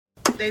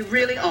They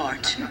really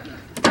aren't.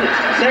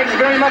 Thanks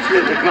very much,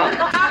 Mr. Clump.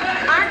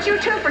 Aren't you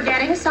two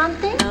forgetting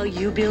something? Well,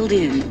 you build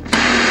in.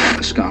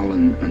 Skull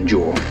and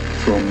jaw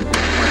from...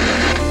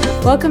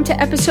 Welcome to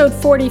episode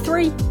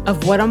 43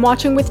 of What I'm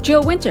Watching with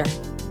Jill Winter.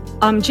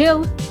 I'm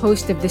Jill,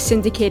 host of the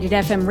syndicated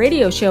FM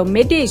radio show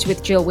Middays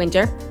with Jill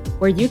Winter,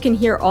 where you can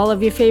hear all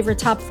of your favorite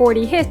top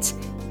 40 hits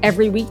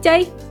every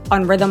weekday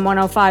on Rhythm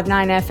 105.9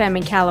 FM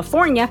in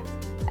California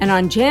and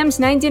on Jams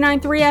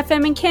 99.3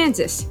 FM in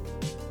Kansas.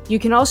 You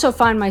can also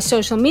find my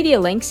social media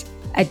links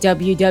at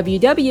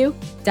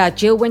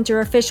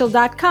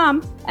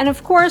www.jillwinterofficial.com, and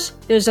of course,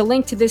 there's a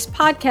link to this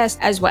podcast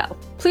as well.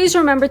 Please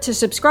remember to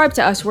subscribe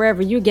to us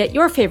wherever you get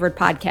your favorite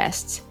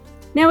podcasts.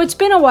 Now, it's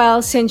been a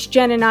while since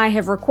Jen and I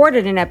have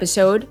recorded an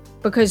episode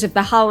because of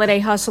the holiday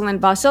hustle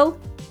and bustle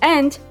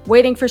and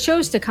waiting for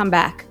shows to come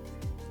back.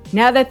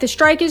 Now that the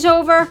strike is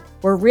over,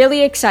 we're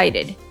really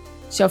excited.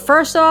 So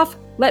first off,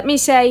 let me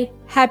say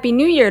Happy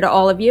New Year to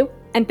all of you,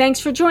 and thanks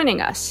for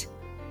joining us.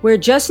 We're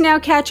just now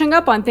catching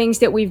up on things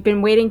that we've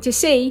been waiting to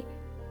see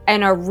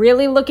and are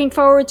really looking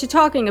forward to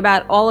talking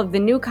about all of the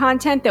new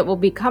content that will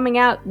be coming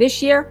out this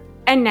year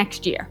and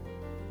next year.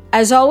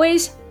 As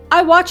always,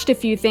 I watched a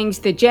few things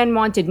that Jen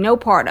wanted no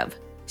part of,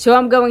 so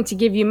I'm going to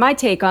give you my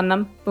take on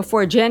them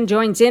before Jen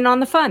joins in on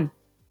the fun.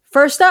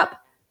 First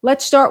up,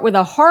 let's start with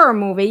a horror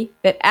movie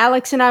that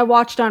Alex and I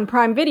watched on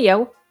Prime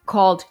Video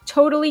called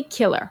Totally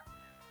Killer.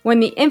 When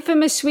the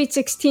infamous Sweet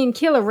 16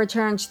 killer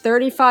returns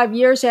 35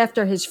 years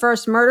after his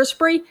first murder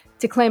spree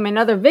to claim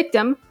another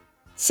victim,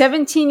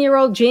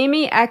 17-year-old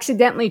Jamie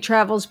accidentally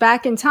travels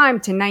back in time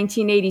to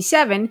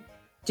 1987,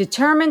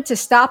 determined to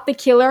stop the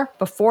killer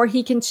before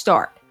he can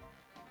start.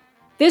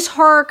 This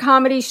horror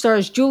comedy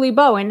stars Julie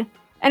Bowen,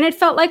 and it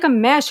felt like a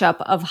mashup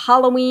of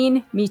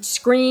Halloween meets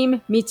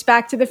Scream meets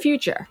Back to the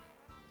Future.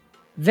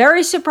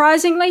 Very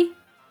surprisingly,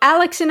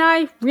 Alex and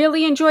I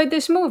really enjoyed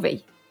this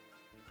movie.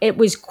 It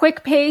was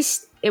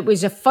quick-paced, it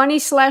was a funny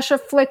slasher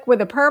flick with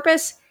a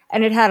purpose,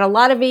 and it had a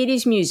lot of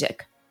 80s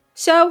music.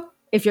 So,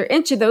 if you're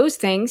into those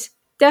things,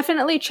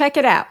 definitely check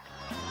it out.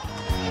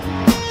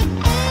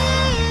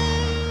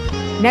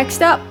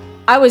 Next up,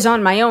 I was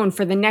on my own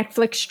for the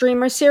Netflix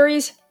streamer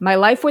series, My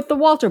Life with the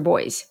Walter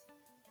Boys.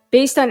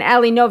 Based on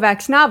Ali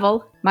Novak's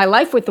novel, My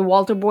Life with the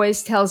Walter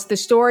Boys tells the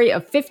story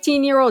of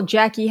 15-year-old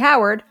Jackie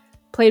Howard,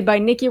 played by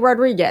Nikki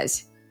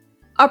Rodriguez.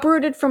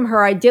 Uprooted from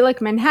her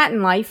idyllic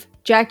Manhattan life,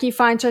 Jackie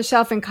finds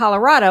herself in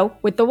Colorado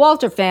with the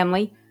Walter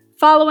family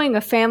following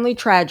a family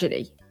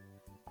tragedy.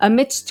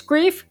 Amidst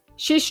grief,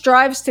 she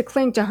strives to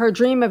cling to her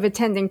dream of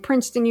attending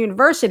Princeton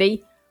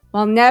University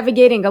while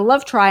navigating a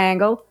love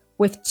triangle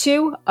with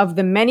two of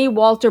the many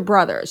Walter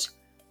brothers,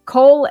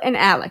 Cole and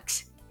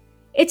Alex.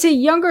 It's a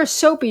younger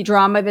soapy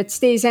drama that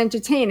stays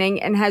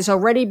entertaining and has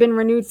already been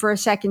renewed for a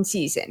second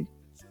season.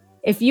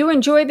 If you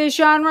enjoy this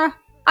genre,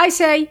 I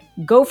say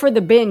go for the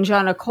binge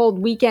on a cold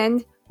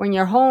weekend when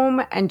you're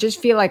home and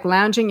just feel like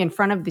lounging in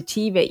front of the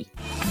TV.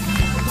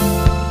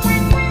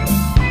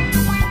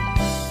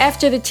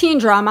 After the teen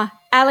drama,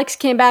 Alex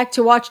came back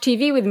to watch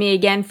TV with me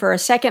again for a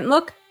second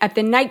look at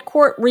the Night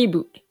Court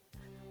Reboot.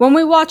 When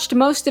we watched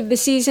most of the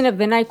season of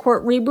the Night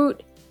Court Reboot,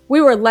 we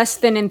were less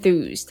than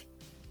enthused.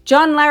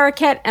 John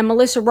Larroquette and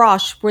Melissa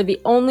Roche were the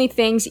only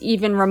things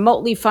even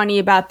remotely funny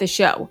about the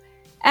show,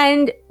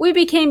 and we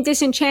became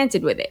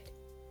disenchanted with it.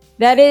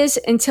 That is,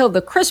 until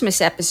the Christmas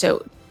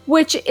episode,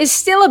 which is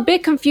still a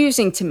bit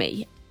confusing to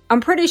me.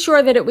 I'm pretty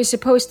sure that it was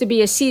supposed to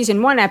be a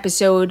season 1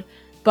 episode,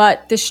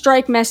 but the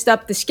strike messed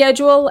up the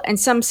schedule and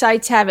some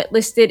sites have it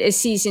listed as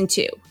season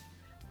 2.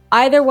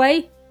 Either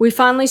way, we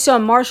finally saw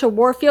Marsha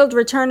Warfield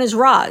return as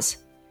Roz.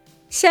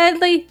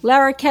 Sadly,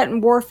 Larroquette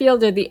and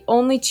Warfield are the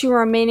only two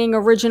remaining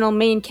original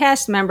main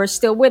cast members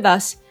still with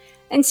us,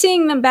 and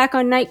seeing them back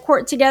on Night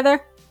Court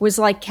together was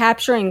like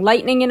capturing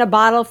lightning in a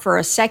bottle for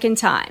a second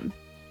time.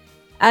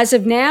 As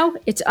of now,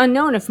 it's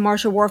unknown if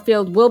Marsha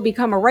Warfield will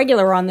become a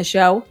regular on the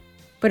show,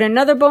 but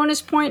another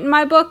bonus point in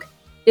my book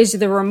is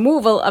the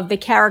removal of the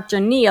character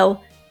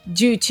Neil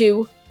due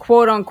to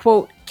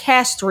quote-unquote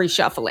cast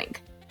reshuffling.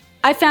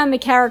 I found the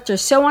character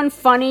so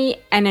unfunny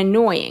and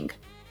annoying.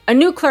 A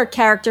new clerk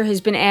character has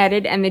been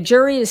added and the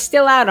jury is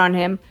still out on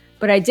him,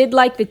 but I did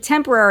like the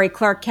temporary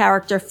clerk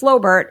character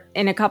Flaubert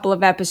in a couple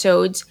of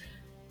episodes.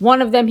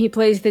 One of them he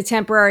plays the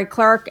temporary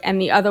clerk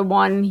and the other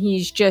one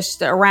he's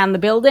just around the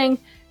building,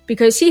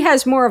 because he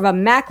has more of a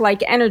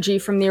Mac-like energy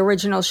from the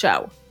original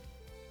show.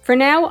 For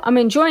now, I'm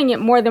enjoying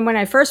it more than when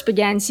I first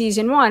began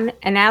season 1,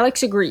 and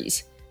Alex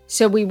agrees,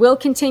 so we will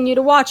continue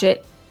to watch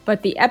it,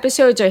 but the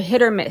episodes are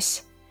hit or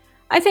miss.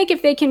 I think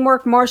if they can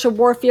work Marsha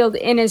Warfield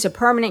in as a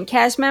permanent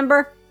cast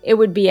member, it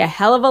would be a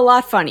hell of a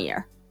lot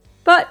funnier.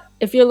 But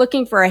if you're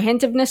looking for a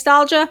hint of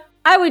nostalgia,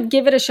 I would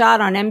give it a shot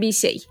on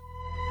NBC.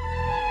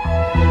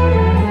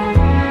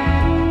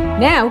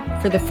 Now,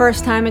 for the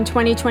first time in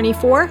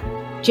 2024,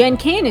 Jen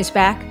Kane is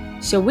back,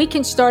 so we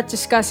can start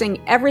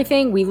discussing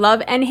everything we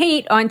love and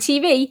hate on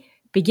TV,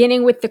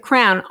 beginning with The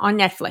Crown on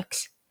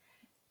Netflix.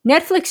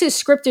 Netflix's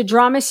scripted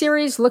drama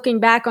series looking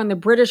back on the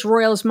British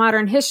royals'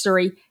 modern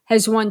history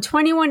has won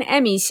 21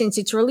 Emmys since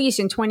its release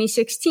in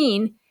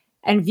 2016,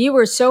 and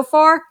viewers so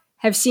far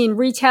have seen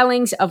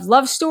retellings of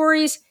love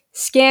stories,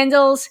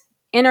 scandals,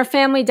 inner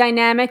family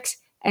dynamics,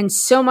 and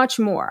so much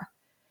more.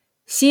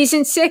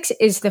 Season 6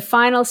 is the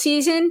final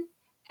season,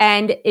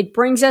 and it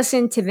brings us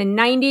into the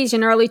 90s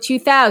and early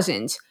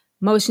 2000s,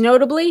 most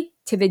notably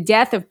to the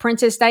death of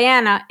Princess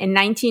Diana in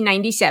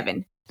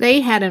 1997. They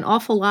had an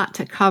awful lot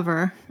to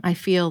cover, I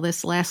feel,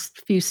 this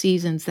last few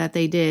seasons that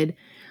they did.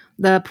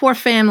 The poor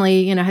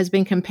family, has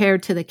been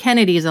compared to the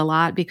Kennedys a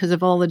lot because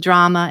of all the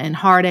drama and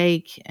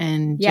heartache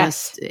and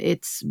just,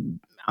 it's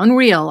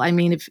unreal. I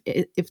mean,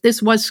 if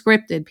this was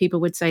scripted, people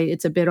would say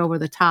it's a bit over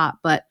the top,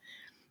 but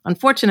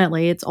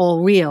unfortunately, it's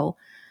all real.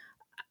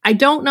 I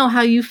don't know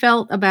how you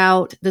felt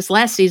about this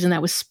last season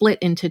that was split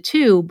into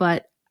 2,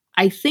 but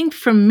I think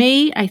for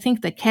me,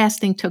 the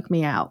casting took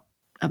me out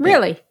a bit.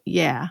 Really?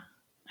 Yeah.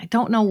 I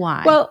don't know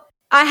why. Well,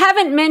 I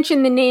haven't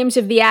mentioned the names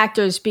of the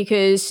actors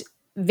because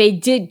they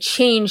did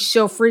change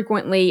so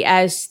frequently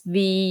as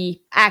the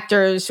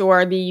actors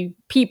or the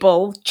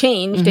people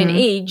changed and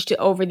aged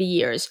over the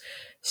years.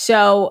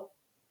 So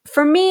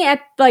for me,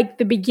 at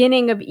the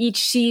beginning of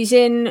each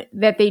season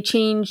that they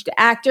changed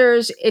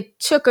actors, it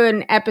took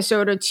an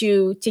episode or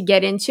 2 to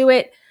get into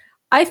it.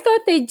 I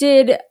thought they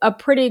did a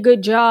pretty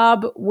good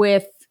job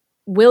with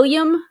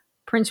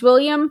Prince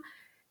William.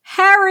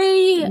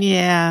 Harry.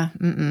 Yeah.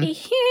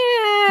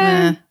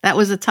 Yeah. That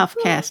was a tough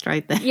cast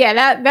right there.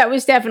 Yeah, that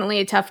was definitely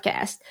a tough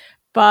cast.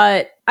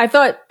 But I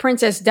thought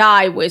Princess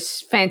Di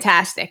was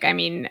fantastic. I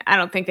mean, I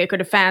don't think they could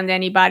have found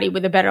anybody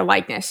with a better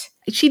likeness.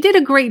 She did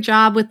a great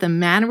job with the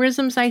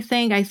mannerisms, I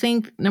think. I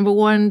think, number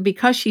one,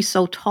 because she's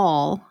so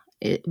tall,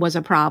 it was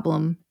a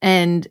problem.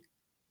 And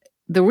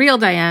the real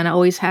Diana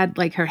always had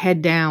her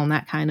head down,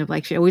 that kind of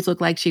she always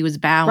looked like she was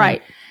bowing.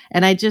 Right.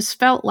 And I just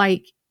felt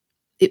like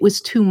it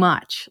was too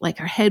much.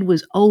 Her head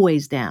was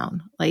always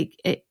down. I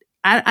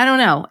don't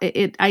know.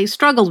 I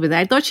struggled with it.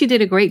 I thought she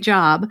did a great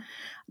job.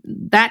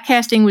 That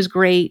casting was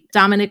great.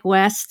 Dominic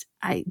West,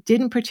 I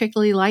didn't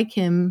particularly like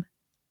him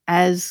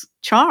as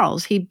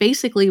Charles. He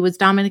basically was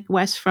Dominic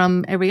West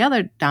from every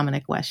other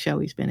Dominic West show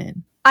he's been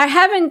in. I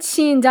haven't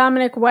seen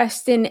Dominic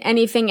West in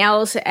anything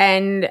else,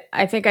 and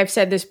I think I've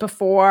said this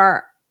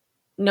before,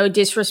 no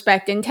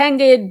disrespect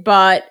intended,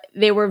 but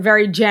they were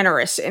very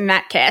generous in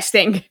that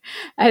casting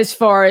as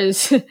far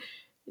as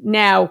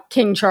now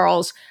King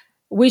Charles.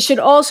 We should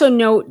also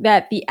note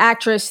that the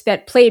actress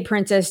that played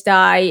Princess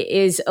Di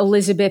is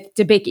Elizabeth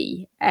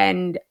Debicki,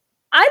 and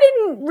I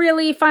didn't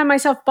really find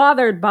myself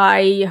bothered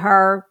by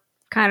her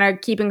kind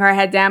of keeping her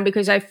head down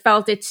because I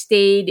felt it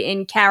stayed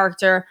in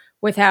character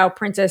with how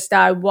Princess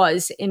Di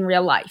was in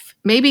real life.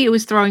 Maybe it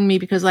was throwing me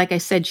because, like I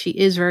said, she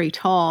is very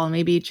tall.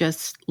 Maybe it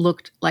just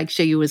looked like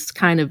she was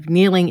kind of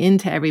kneeling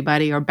into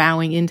everybody or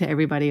bowing into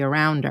everybody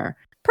around her.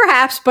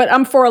 Perhaps, but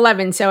I'm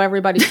 4'11", so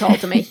everybody's tall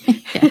to me.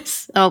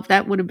 Yes. Oh,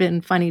 that would have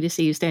been funny to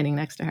see you standing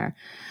next to her.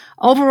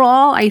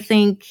 Overall, I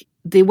think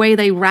the way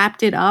they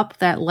wrapped it up,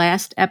 that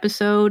last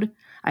episode,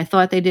 I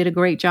thought they did a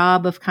great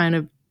job of kind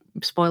of,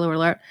 spoiler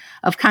alert,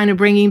 of kind of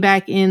bringing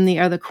back in the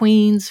other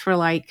queens for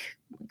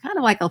kind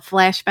of like a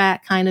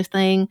flashback kind of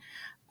thing.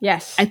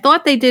 Yes. I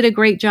thought they did a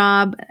great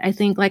job. I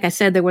think, like I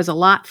said, there was a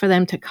lot for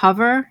them to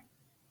cover.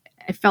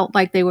 I felt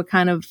like they were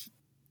kind of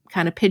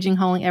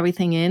pigeonholing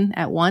everything in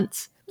at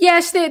once.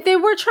 Yes, they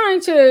were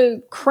trying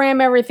to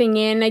cram everything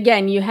in.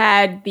 Again, you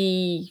had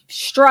the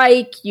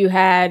strike, you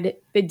had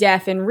the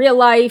death in real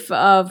life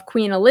of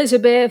Queen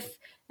Elizabeth,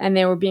 and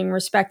they were being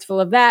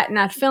respectful of that,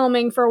 not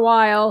filming for a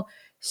while.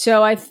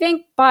 So I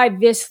think by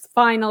this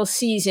final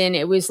season,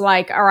 it was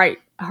like, all right,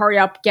 hurry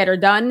up, get her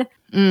done.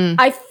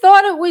 I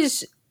thought it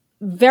was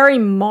very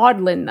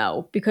maudlin,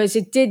 though, because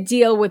it did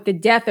deal with the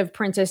death of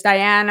Princess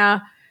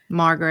Diana,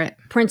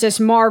 Princess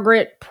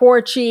Margaret,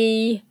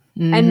 Porchy,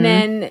 and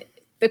then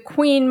the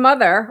Queen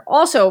Mother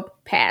also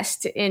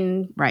passed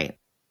in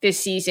this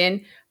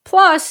season.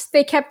 Plus,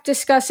 they kept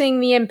discussing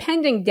the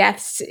impending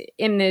deaths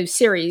in the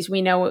series.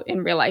 We know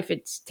in real life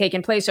it's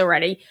taken place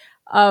already,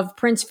 of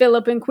Prince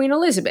Philip and Queen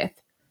Elizabeth.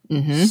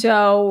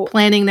 So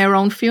planning their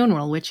own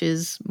funeral, which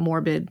is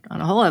morbid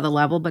on a whole other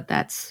level, but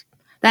that's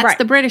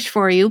the British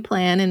for you.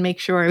 Plan and make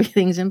sure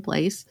everything's in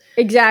place.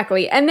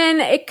 Exactly. And then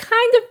it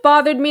kind of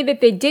bothered me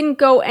that they didn't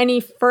go any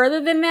further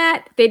than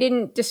that. They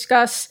didn't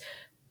discuss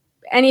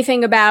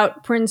anything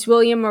about Prince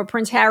William or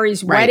Prince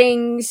Harry's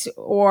weddings,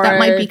 or that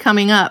might be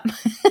coming up.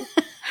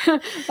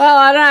 Well,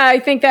 I don't know. I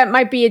think that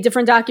might be a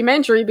different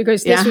documentary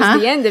because this was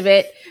the end of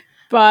it.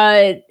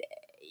 But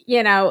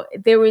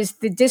there was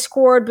the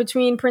discord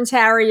between Prince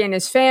Harry and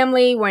his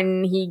family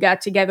when he got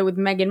together with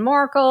Meghan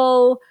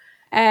Markle.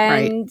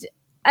 And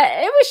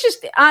it was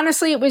just,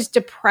 honestly, it was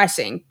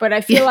depressing. But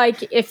I feel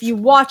like if you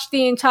watch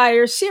the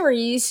entire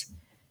series,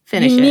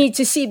 you need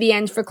to see the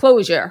end for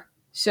closure.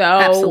 So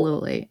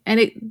absolutely.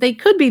 And they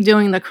could be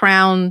doing the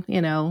Crown,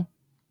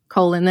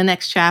 colon, the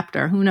next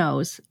chapter. Who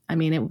knows? I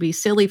mean, it would be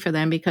silly for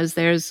them because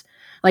there's,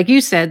 like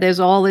you said, there's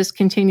all this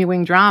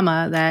continuing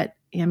drama that,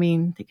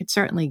 they could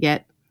certainly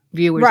get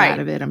viewers out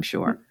of it, I'm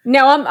sure.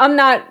 No, I'm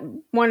not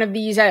one of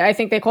these. I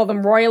think they call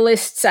them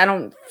royalists. I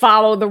don't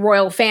follow the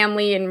royal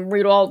family and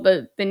read all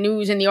the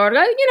news and the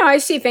articles. I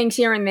see things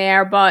here and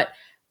there, but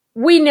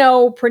we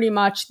know pretty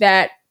much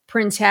that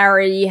Prince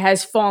Harry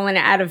has fallen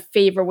out of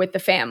favor with the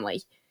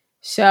family.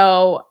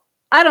 So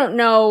I don't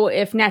know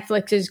if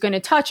Netflix is going to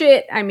touch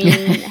it. I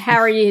mean,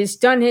 Harry has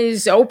done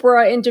his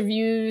Oprah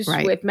interviews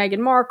with Meghan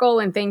Markle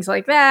and things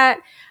like that.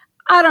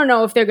 I don't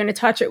know if they're going to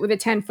touch it with a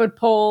 10-foot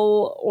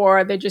pole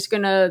or they're just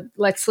going to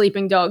let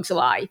sleeping dogs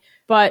lie.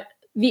 But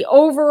the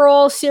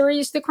overall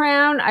series, The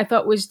Crown, I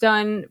thought was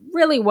done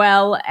really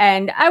well,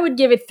 and I would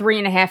give it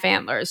 3.5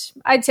 antlers.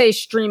 I'd say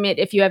stream it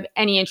if you have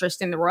any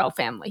interest in the royal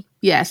family.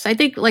 Yes, I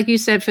think, like you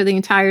said, for the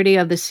entirety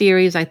of the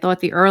series, I thought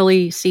the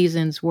early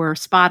seasons were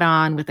spot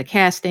on with the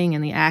casting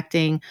and the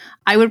acting.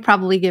 I would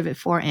probably give it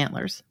 4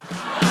 antlers.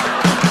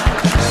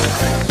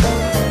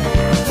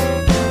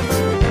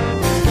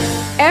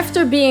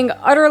 After being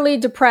utterly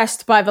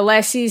depressed by the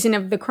last season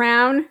of The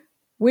Crown,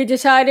 we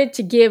decided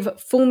to give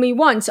Fool Me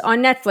Once on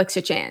Netflix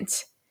a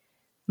chance.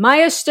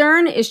 Maya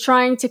Stern is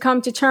trying to come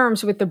to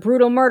terms with the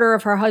brutal murder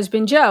of her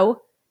husband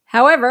Joe.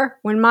 However,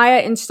 when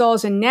Maya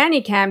installs a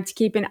nanny cam to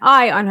keep an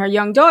eye on her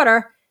young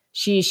daughter,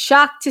 she's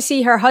shocked to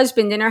see her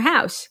husband in her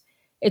house.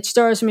 It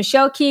stars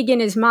Michelle Keegan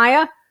as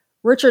Maya,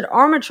 Richard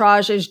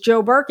Armitage as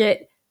Joe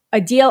Burkett,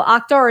 Adil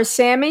Akhtar as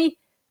Sammy,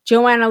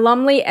 Joanna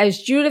Lumley as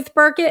Judith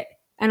Burkett,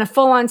 and a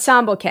full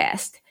ensemble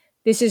cast.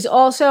 This is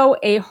also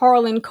a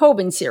Harlan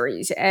Coben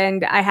series,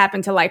 and I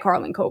happen to like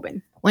Harlan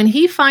Coben. When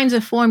he finds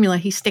a formula,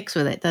 he sticks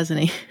with it, doesn't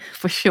he?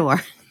 For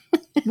sure.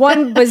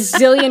 1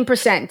 bazillion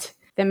 %.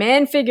 The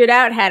man figured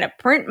out how to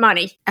print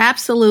money.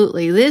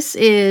 Absolutely. This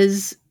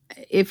is,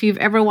 if you've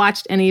ever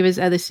watched any of his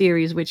other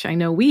series, which I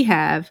know we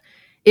have,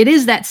 it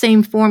is that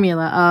same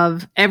formula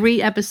of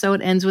every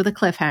episode ends with a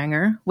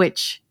cliffhanger,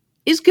 which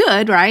is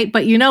good, right?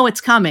 But you know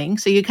it's coming,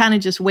 so you kind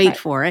of just wait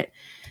for it.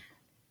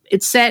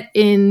 It's set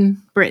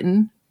in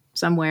Britain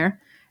somewhere,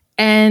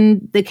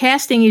 and the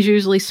casting is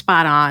usually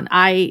spot on.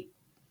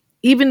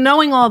 Even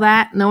knowing all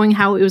that, knowing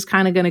how it was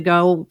kind of going to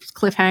go,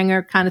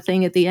 cliffhanger kind of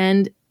thing at the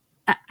end,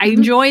 I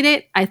enjoyed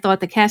it. I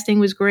thought the casting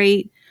was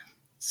great.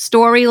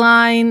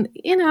 Storyline,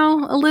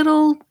 a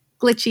little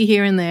glitchy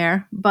here and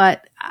there,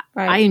 but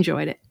I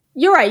enjoyed it.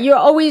 You're right. You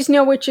always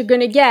know what you're going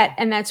to get,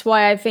 and that's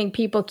why I think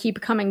people keep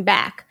coming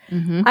back.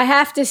 Mm-hmm. I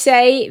have to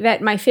say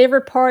that my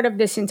favorite part of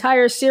this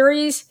entire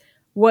series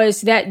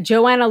was that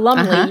Joanna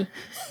Lumley,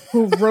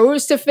 who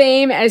rose to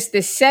fame as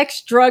the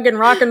sex, drug, and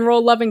rock and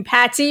roll loving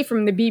Patsy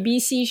from the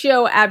BBC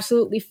show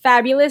Absolutely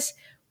Fabulous,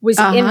 was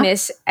in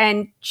this,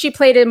 and she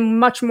played a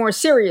much more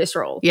serious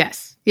role.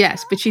 Yes,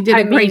 but she did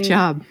a great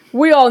job.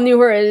 We all knew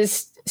her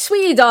as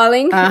Sweetie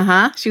Darling.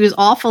 She was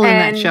awful in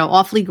that show.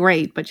 Awfully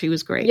great, but she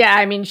was great. Yeah,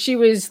 I mean, she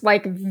was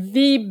like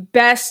the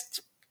best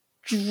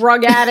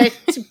drug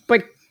addict,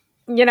 but,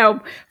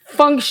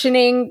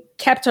 functioning,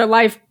 kept her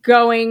life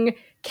going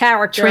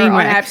character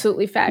on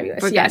Absolutely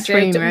Fabulous. Yes,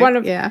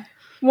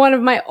 one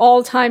of my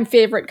all-time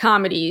favorite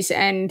comedies,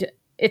 and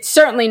it's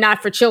certainly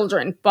not for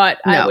children,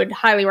 but I would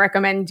highly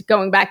recommend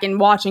going back and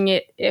watching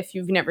it if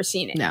you've never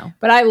seen it. No.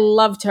 But I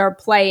loved her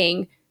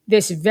playing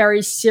this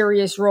very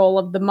serious role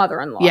of the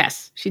mother-in-law.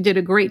 Yes, she did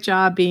a great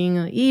job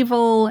being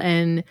evil,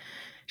 and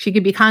she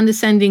could be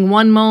condescending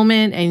one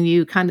moment, and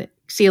you kind of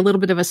see a little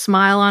bit of a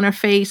smile on her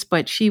face,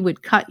 but she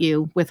would cut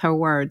you with her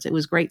words. It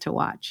was great to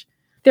watch.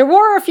 There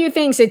were a few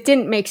things that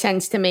didn't make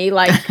sense to me,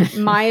 like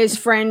Maya's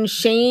friend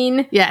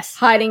Shane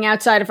hiding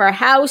outside of her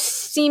house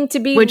seemed to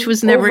be which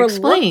was never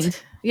explained.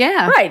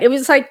 Yeah. Right. It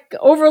was like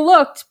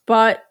overlooked,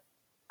 but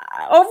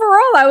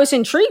overall I was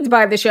intrigued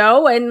by the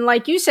show. And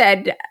like you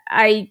said,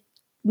 I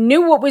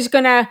knew what was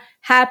going to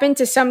happen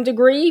to some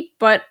degree,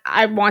 but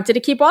I wanted to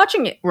keep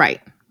watching it.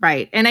 Right.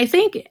 And I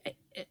think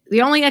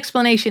the only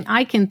explanation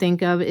I can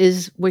think of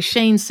was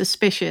Shane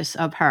suspicious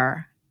of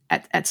her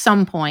at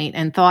some point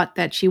and thought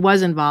that she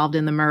was involved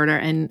in the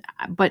murder.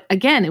 But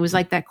again, it was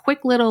like that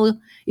quick little,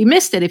 you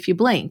missed it if you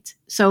blinked.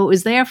 So it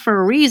was there for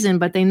a reason,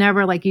 but they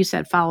never, like you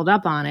said, followed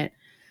up on it.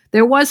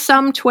 There was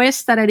some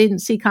twist that I didn't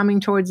see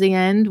coming towards the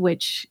end,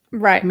 which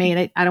made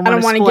it, I don't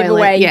want to give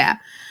away. Yeah.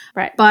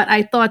 Right. But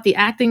I thought the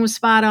acting was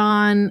spot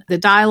on. The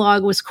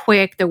dialogue was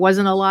quick. There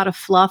wasn't a lot of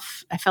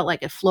fluff. I felt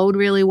like it flowed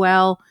really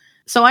well.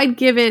 So I'd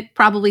give it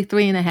probably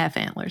 3.5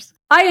 antlers.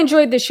 I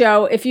enjoyed the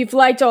show. If you've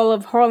liked all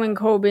of Harlan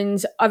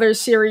Coben's other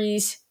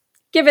series,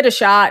 give it a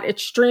shot.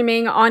 It's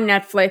streaming on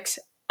Netflix.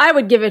 I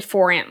would give it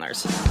 4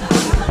 antlers.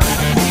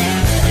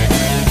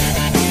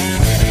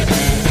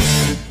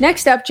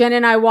 Next up, Jen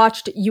and I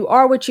watched You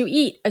Are What You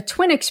Eat, a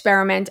twin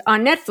experiment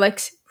on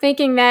Netflix,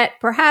 thinking that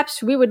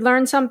perhaps we would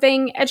learn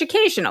something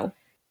educational.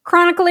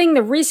 Chronicling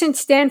the recent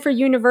Stanford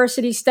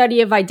University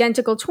study of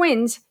identical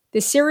twins, the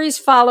series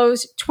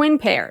follows twin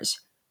pairs,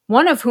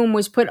 one of whom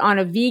was put on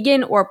a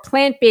vegan or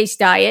plant-based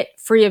diet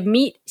free of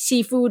meat,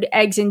 seafood,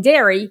 eggs, and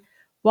dairy,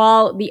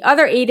 while the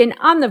other ate an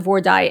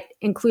omnivore diet,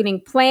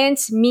 including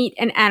plants, meat,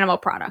 and animal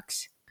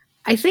products.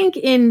 I think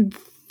in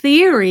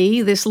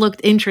theory, this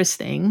looked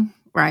interesting,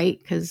 right?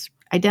 Because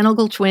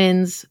identical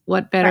twins,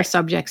 what better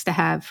subjects to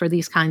have for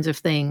these kinds of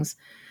things?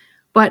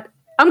 But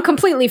I'm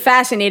completely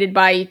fascinated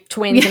by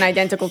twins and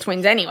identical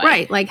twins anyway.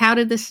 Right. Like, how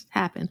did this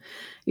happen?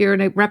 You're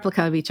in a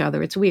replica of each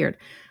other. It's weird.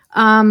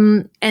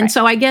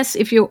 So I guess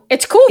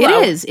it's cool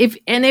though. It is.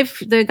 If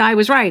the guy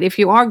was right, if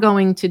you are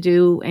going to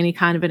do any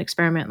kind of an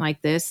experiment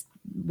like this,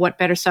 what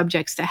better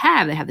subjects to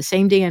have? They have the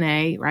same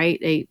DNA, right?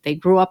 They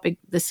grew up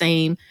the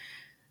same.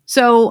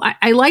 So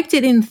I liked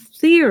it in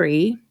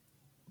theory,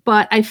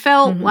 but I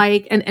felt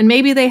like, and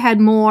maybe they had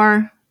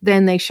more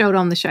than they showed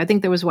on the show. I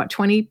think there was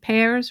 20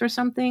 pairs or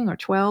something, or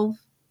 12?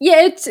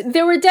 Yeah,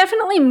 there were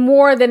definitely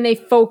more than they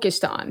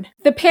focused on.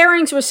 The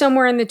pairings were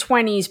somewhere in the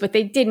 20s, but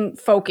they didn't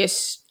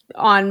focus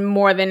on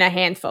more than a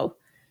handful.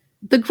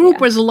 The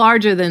group was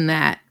larger than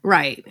that,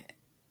 right?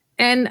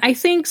 And I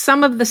think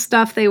some of the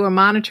stuff they were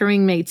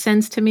monitoring made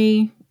sense to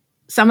me.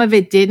 Some of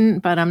it didn't,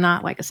 but I'm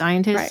not like a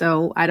scientist,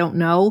 so I don't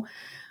know.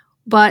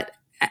 But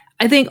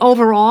I think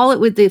overall,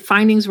 the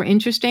findings were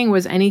interesting.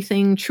 Was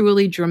anything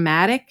truly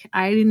dramatic?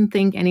 I didn't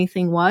think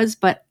anything was,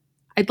 but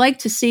I'd like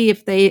to see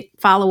if they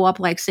follow up,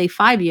 like, say,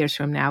 5 years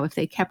from now, if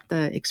they kept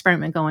the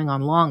experiment going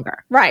on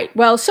longer. Right.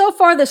 Well, so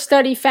far the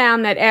study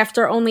found that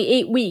after only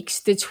 8 weeks,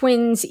 the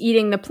twins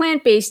eating the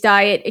plant-based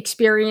diet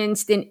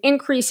experienced an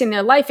increase in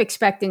their life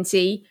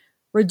expectancy,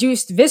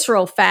 reduced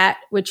visceral fat,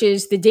 which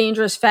is the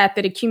dangerous fat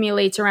that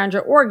accumulates around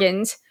your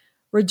organs,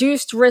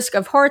 reduced risk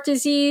of heart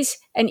disease,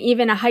 and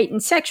even a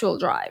heightened sexual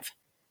drive.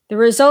 The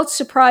results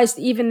surprised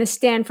even the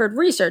Stanford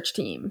research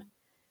team.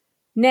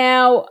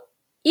 Now,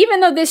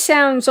 even though this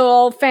sounds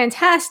all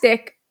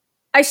fantastic,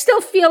 I still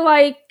feel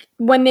like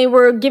when they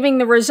were giving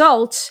the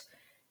results,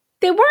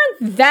 they weren't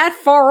that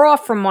far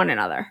off from one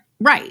another.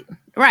 Right.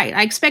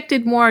 I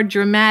expected more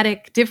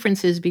dramatic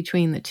differences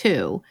between the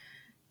two.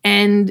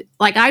 And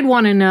like, I'd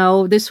want to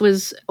know, this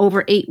was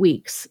over 8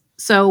 weeks.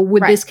 So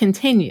would this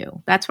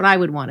continue? That's what I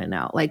would want to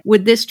know. Like,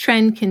 would this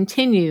trend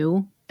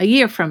continue a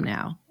year from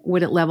now?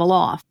 Would it level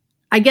off?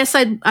 I guess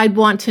I'd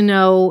want to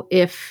know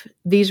if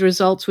these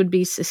results would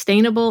be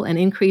sustainable and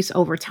increase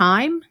over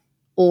time,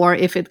 or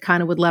if it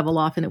kind of would level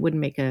off and it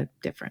wouldn't make a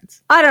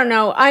difference. I don't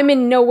know. I'm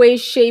in no way,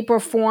 shape, or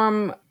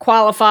form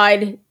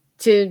qualified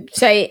to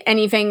say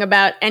anything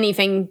about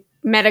anything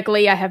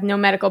medically. I have no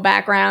medical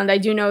background. I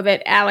do know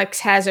that Alex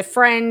has a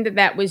friend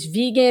that was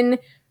vegan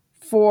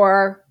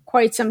for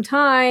quite some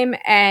time,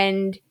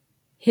 and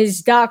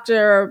his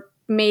doctor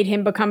made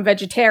him become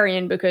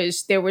vegetarian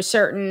because there were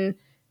certain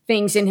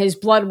things in his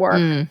blood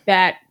work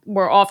that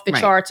were off the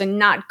charts and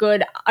not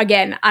good.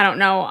 Again, I don't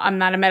know. I'm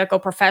not a medical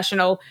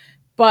professional.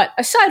 But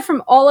aside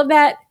from all of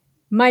that,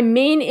 my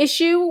main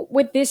issue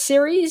with this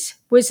series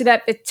was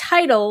that the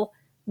title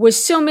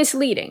was so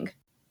misleading.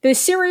 The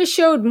series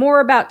showed more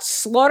about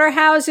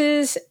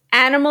slaughterhouses,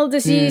 animal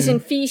disease,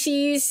 and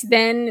feces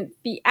than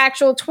the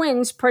actual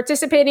twins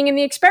participating in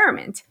the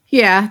experiment.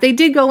 Yeah, they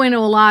did go into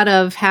a lot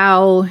of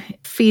how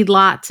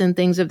feedlots and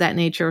things of that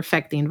nature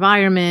affect the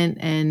environment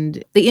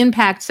and the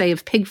impact, say,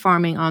 of pig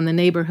farming on the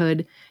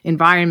neighborhood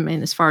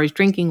environment as far as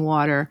drinking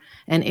water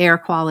and air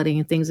quality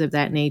and things of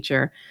that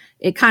nature.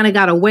 It kind of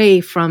got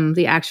away from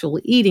the actual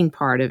eating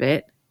part of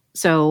it.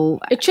 So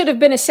it should have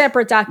been a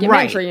separate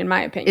documentary, in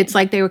my opinion. It's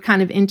like they were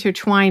kind of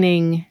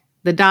intertwining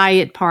the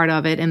diet part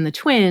of it and the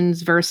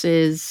twins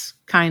versus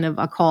kind of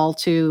a call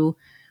to,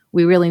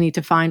 we really need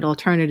to find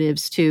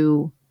alternatives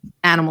to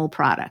animal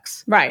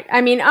products. Right. I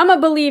mean, I'm a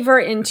believer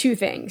in two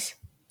things.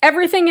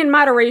 Everything in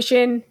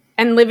moderation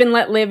and live and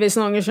let live as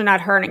long as you're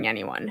not hurting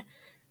anyone.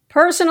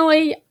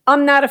 Personally,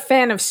 I'm not a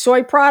fan of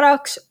soy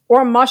products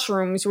or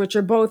mushrooms, which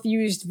are both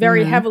used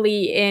very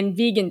heavily in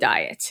vegan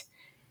diets.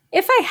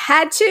 If I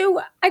had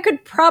to, I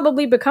could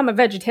probably become a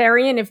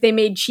vegetarian if they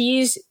made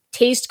cheese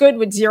taste good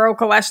with zero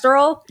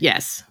cholesterol.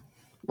 Yes.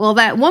 Well,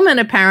 that woman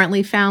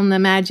apparently found the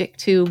magic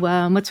to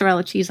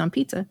mozzarella cheese on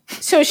pizza.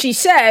 So she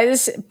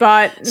says,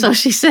 but... So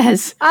she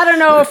says. I don't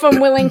know if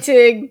I'm willing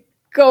to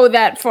go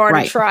that far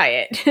to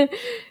try it.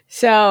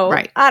 So,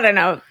 I don't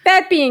know.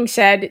 That being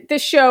said,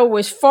 this show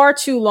was far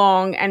too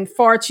long and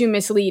far too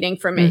misleading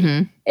for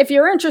me. If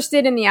you're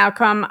interested in the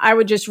outcome, I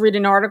would just read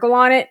an article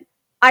on it.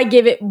 I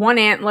give it 1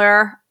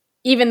 antler.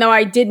 Even though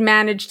I did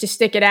manage to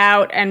stick it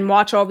out and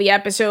watch all the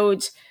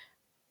episodes,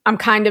 I'm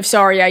kind of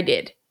sorry I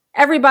did.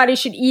 Everybody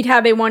should eat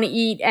how they want to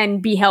eat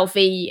and be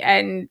healthy,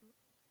 and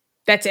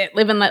that's it.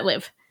 Live and let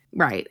live.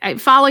 Right.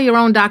 Follow your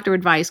own doctor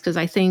advice, because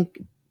I think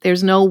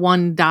there's no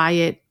one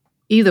diet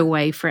either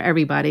way for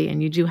everybody,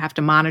 and you do have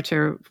to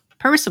monitor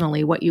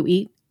personally what you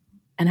eat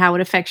and how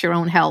it affects your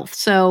own health.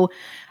 So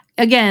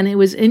again, it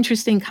was an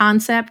interesting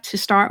concept to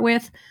start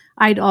with.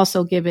 I'd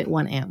also give it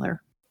 1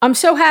 antler. I'm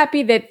so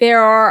happy that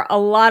there are a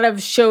lot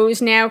of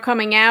shows now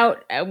coming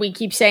out. We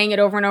keep saying it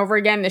over and over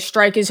again. The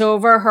strike is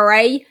over.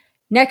 Hooray.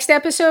 Next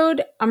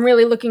episode, I'm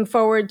really looking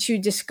forward to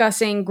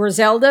discussing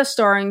Griselda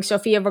starring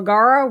Sofia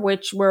Vergara,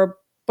 which we're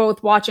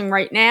both watching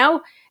right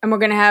now. And we're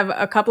going to have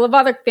a couple of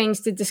other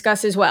things to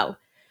discuss as well.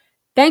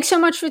 Thanks so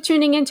much for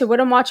tuning in to What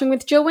I'm Watching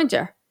with Jill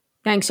Winter.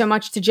 Thanks so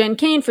much to Jen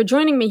Kane for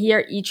joining me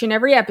here each and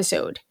every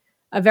episode.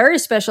 A very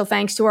special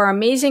thanks to our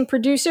amazing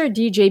producer,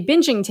 DJ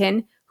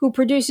Bingington, who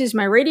produces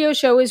my radio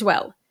show as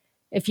well.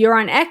 If you're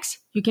on X,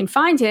 you can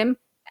find him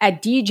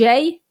at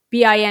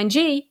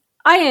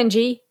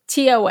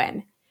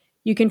DJBINGINGTON.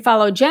 You can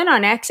follow Jen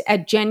on X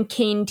at Jen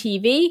Kane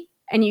TV,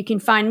 and you can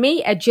find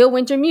me at Jill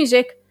Winter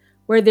Music,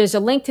 where there's a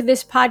link to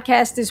this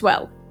podcast as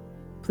well.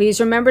 Please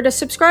remember to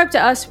subscribe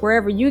to us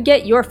wherever you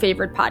get your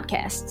favorite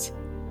podcasts.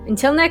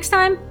 Until next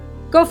time,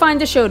 go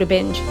find a show to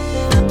binge.